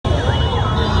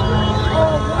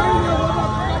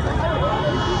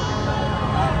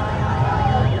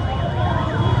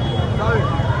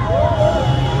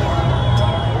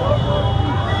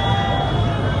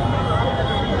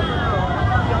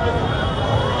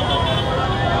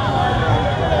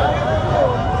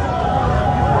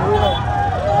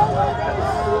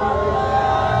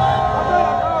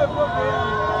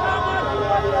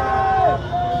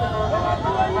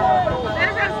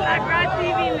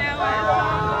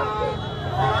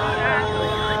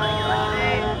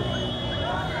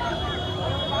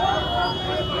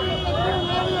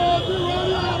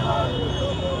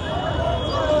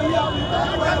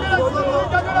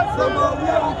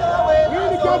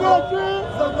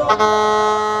this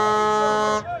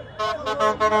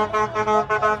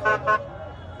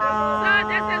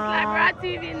is Liberia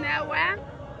TV Network.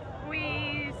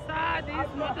 We saw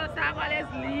these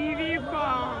motorcyclists leaving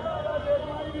from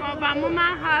Vamuma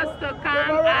House to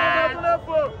come at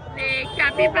the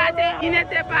Capi Party,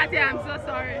 Unity Party. I'm so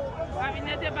sorry.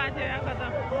 Unity Party.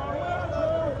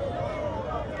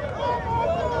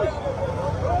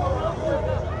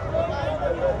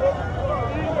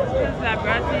 This is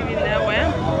Liberia TV Network,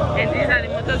 and these are the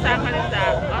motorcyclists that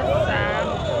are awesome.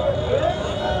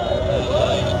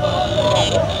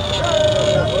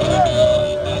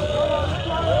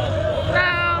 So,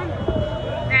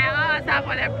 they're all set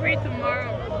for the pre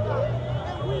tomorrow.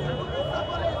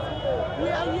 We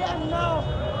are here now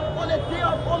on the day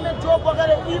of Monrovia,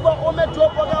 the eve of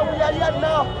Monrovia. We are here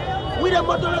now. We the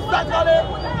motorcyclists,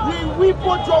 we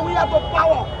put your we have the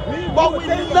power, but we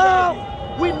now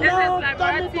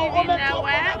Liberia TV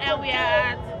Network, and we are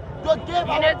at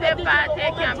Unity Party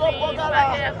campaign.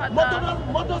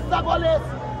 Motorcyclists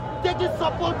taking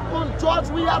support from George.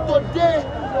 We are today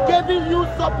giving you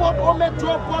support on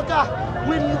Monrovia.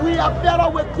 We are better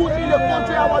with good in the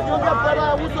country. Our younger brother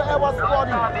and whosoever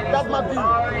sporting. That's my view.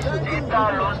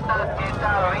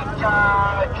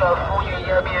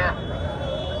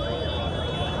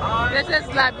 This is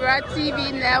Liberia TV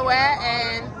Network,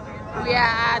 and we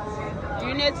are at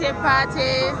Unity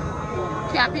Party,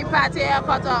 Camping Party on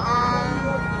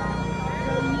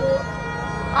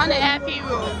the FE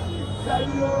Road.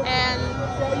 And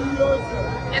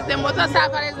it's the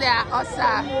motorcyclists, they are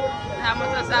awesome. The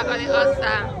motorcyclists are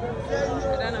awesome.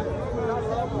 I don't know.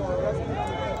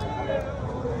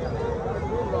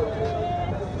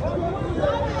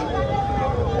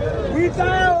 We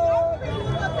die.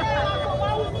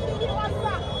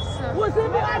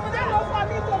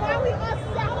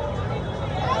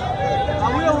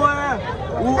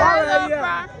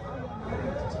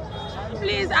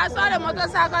 Please, I saw the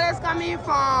motorcyclists coming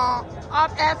from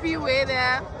up FE way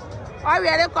there. Why we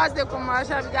really caused the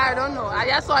commercial? Because I don't know. I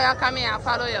just saw you coming and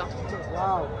follow you.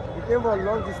 Wow, you came from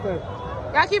long distance.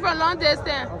 You came from long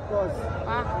distance? Of course.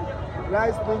 Wow. Where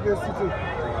is Springfield City?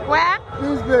 Where?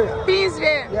 Peaceville.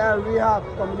 Peaceville. Yeah, rehab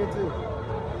community.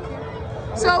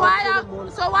 So why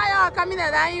y'all coming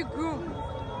in that group?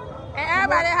 And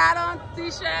everybody had on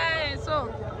t-shirt and so.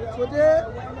 Today,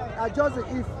 I just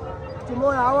if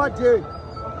tomorrow our day.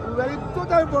 We ready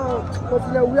totally for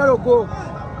President where to go.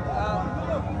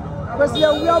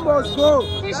 President where must go.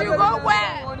 He should go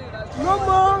where? No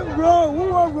more road. Who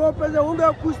won't road President? Who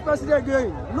will push President again?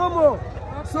 No more.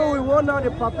 Okay. So we want now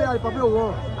the paper and the paper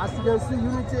won. As you can see,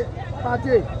 Unity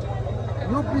Party.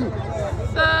 UP.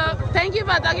 So thank you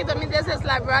for talking to me. This is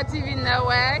Liberia TV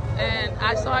Network, and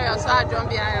I saw you, so I jumped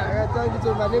behind you. Yeah, thank you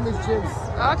too. My name is James.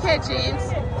 Okay, James.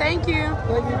 Thank you.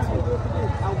 Thank you too.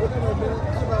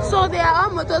 So they are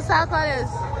all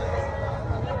motorcyclists.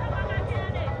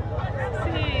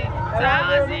 See,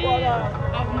 thousands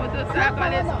of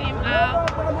motorcyclists came out,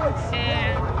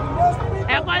 and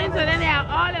according to them, they are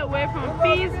all the way from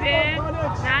Peaceville.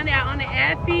 Now they are on the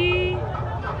FE.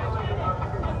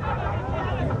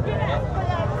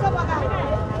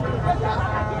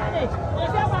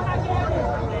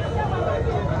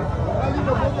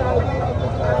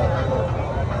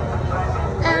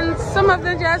 And some of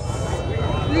them just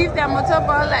leave their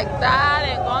motorbike like that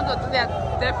and go on to do their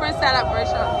different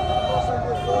celebration.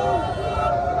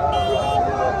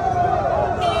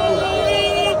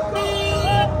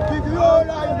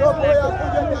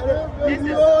 This is Liberia TV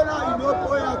now,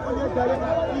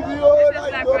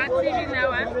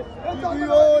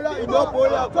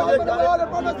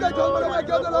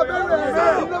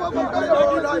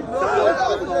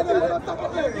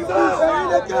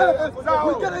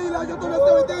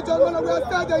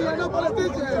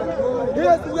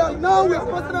 Yes, we are now we are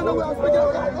president and we are speaking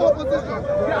about opposition.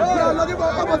 We are looking for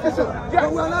opposition. But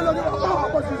we are not looking for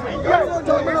opposition. This is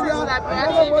Liberia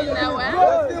TV now,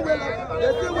 they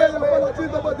still waiting for the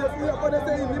truth about this. We are going to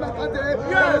say in the country. They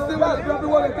still waiting for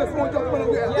everyone to just want to put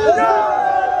away.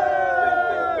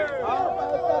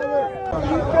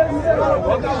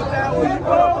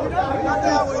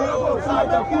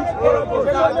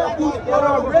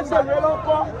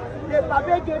 The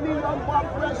Papa gave me young blood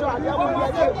pressure. I never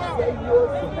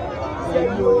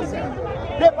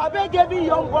The Papa gave me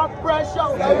young blood pressure.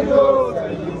 Young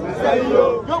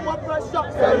blood pressure.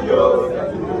 Young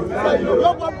blood pressure.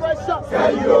 Young blood pressure.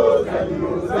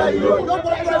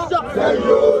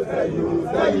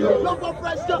 Young blood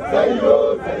pressure.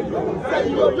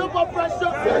 Young blood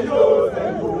pressure.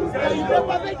 The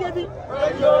Papa gave me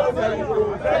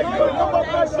young blood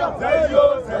pressure.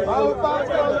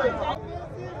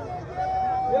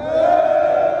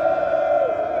 Yeah.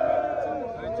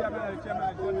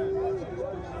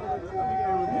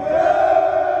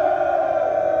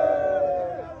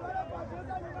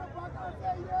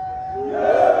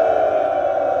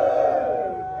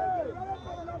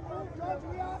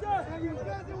 you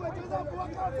crazy with Joseph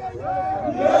Walker, say yeah.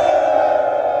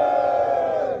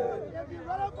 If you're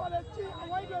running for the chief, I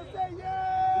want you to say yeah.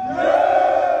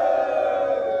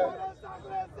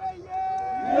 Say yeah.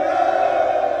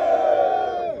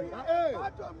 We are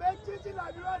about to make teaching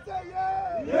like you say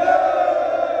yeah. This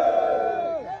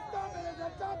time it is a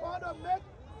time for us to make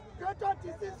greater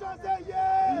decisions, say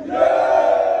yeah.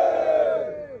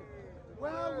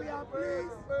 Well, we are pleased.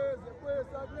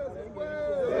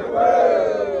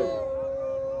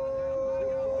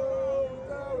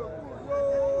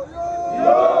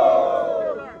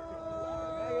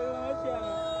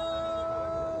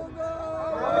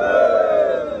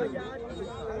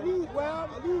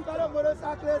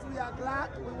 Motorcyclists, we are glad.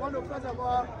 We want to first of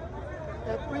all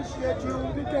appreciate you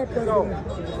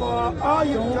for all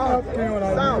you've done.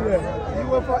 You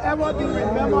will forever be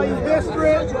remembered in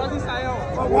history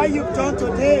for what you've done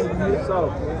today.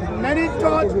 Many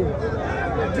thought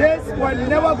this was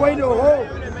never going to hold,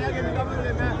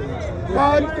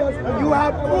 but you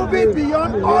have proven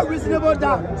beyond all reasonable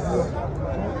doubt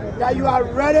that you are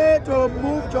ready to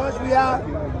move Georgia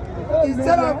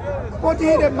instead of putting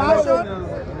in the marshal.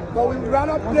 But we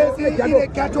rather place it in the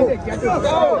ghetto.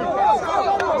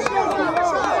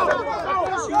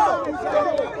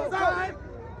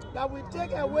 That we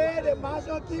take away the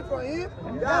marshal key from him.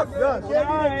 Yes.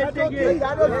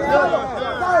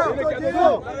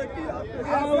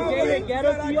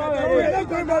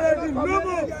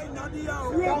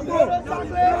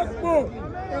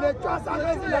 In the trust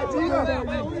against Nigeria.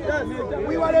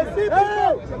 We want to see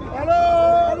people. Hello.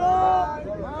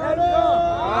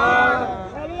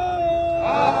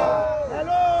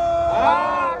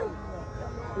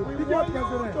 We want you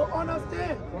to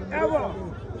understand.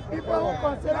 People who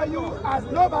consider you as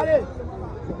nobody.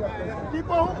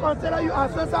 People who consider you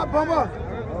as social bomber.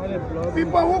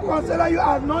 People who consider you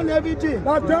as non-everything.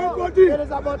 It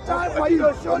is about time for you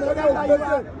to show to them that you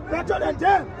are better than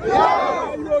them.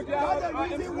 That's the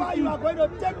reason why you are going to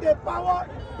take the power,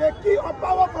 the key of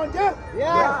power from them.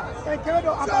 And give it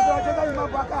to Ambassador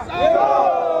Imabaka.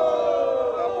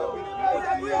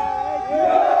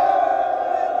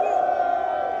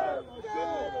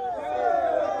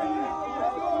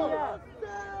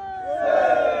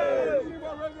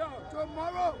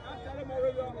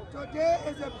 Today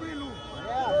is a prelude.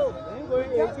 We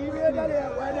just created the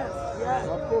awareness.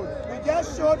 We just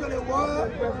showed to the world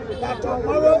that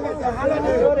tomorrow is a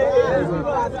holiday.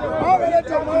 Already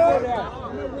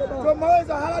tomorrow is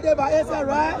a holiday by itself,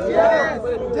 right?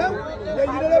 Then the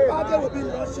Unity Party will be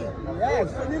launching.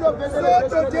 So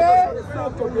today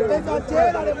is a day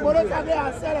that the motorcycle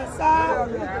has set aside.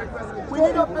 We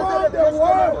need to inform the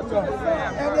world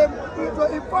and to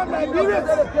inform Nigerians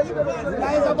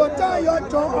that it's about time you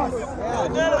join us.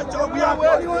 We are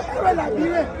waiting on every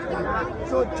Nigerian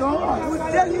to join us. We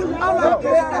tell you how long we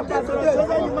have to today.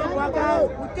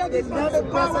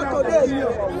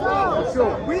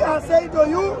 We are saying to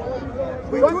you,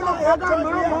 we do not have to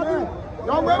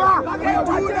don't worry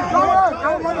about it.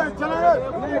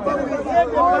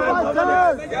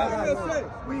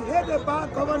 We hate the bad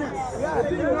governance.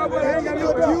 They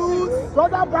introduce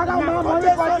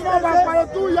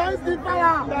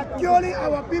that killing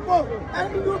our people.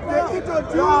 They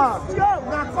introduce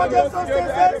narcotic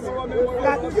substances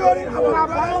that killing our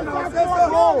brothers.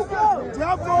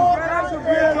 Therefore,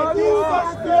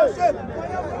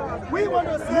 we want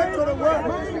to say to the world,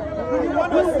 we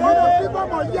want to say to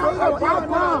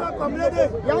our community,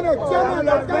 the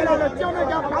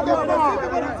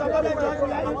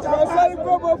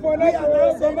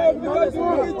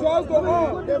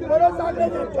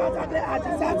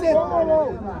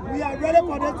we are ready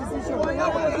for this decision. And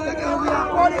we are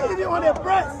calling even on the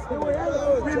press.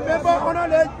 Remember,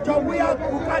 Honorable Jawia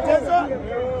Bukateso,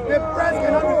 the press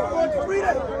cannot report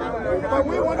freely. But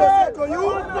we want to say to you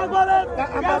that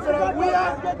Ambassador Wia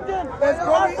is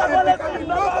going and becoming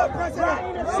noble president.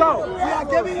 So, we are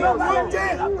giving you one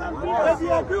day. If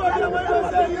you agree with me, we will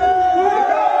say yeah.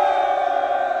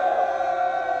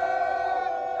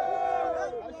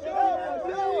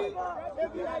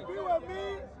 If you agree with me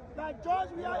that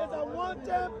George Weah is a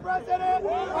one-term president, I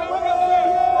want to say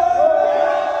yeah.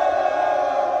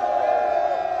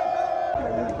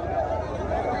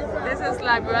 This is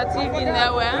Liberia TV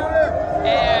Network. We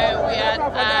are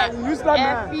at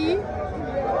FE,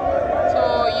 so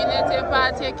Unity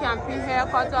Party campaign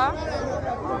headquarters.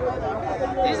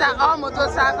 These are all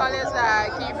motorcyclists that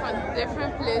came from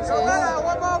different places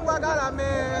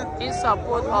in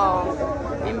support of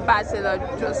Ambassador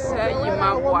Joseph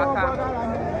Imabwaka.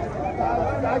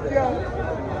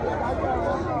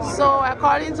 So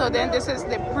according to them, this is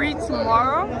the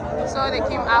pre-tomorrow, so they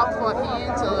came out for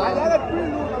him to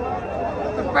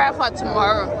prepare for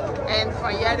tomorrow. And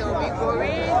from here they will be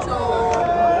going to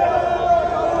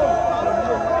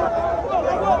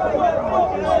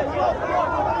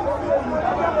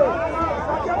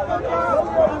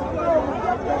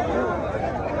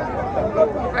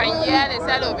they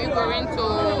said they'll be going to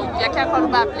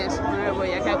Yakakoruba place. Remember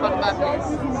Yakakoruba place.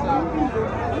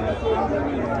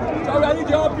 So we need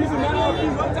your office, man,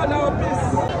 office, what's our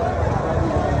office?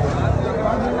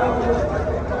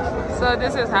 So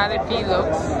this is how the pea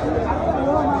looks.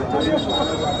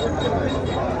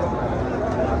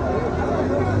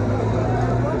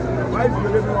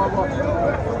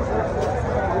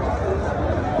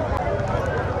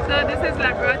 So this is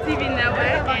Liberia TV network.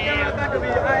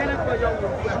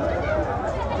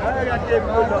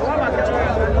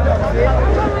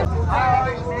 And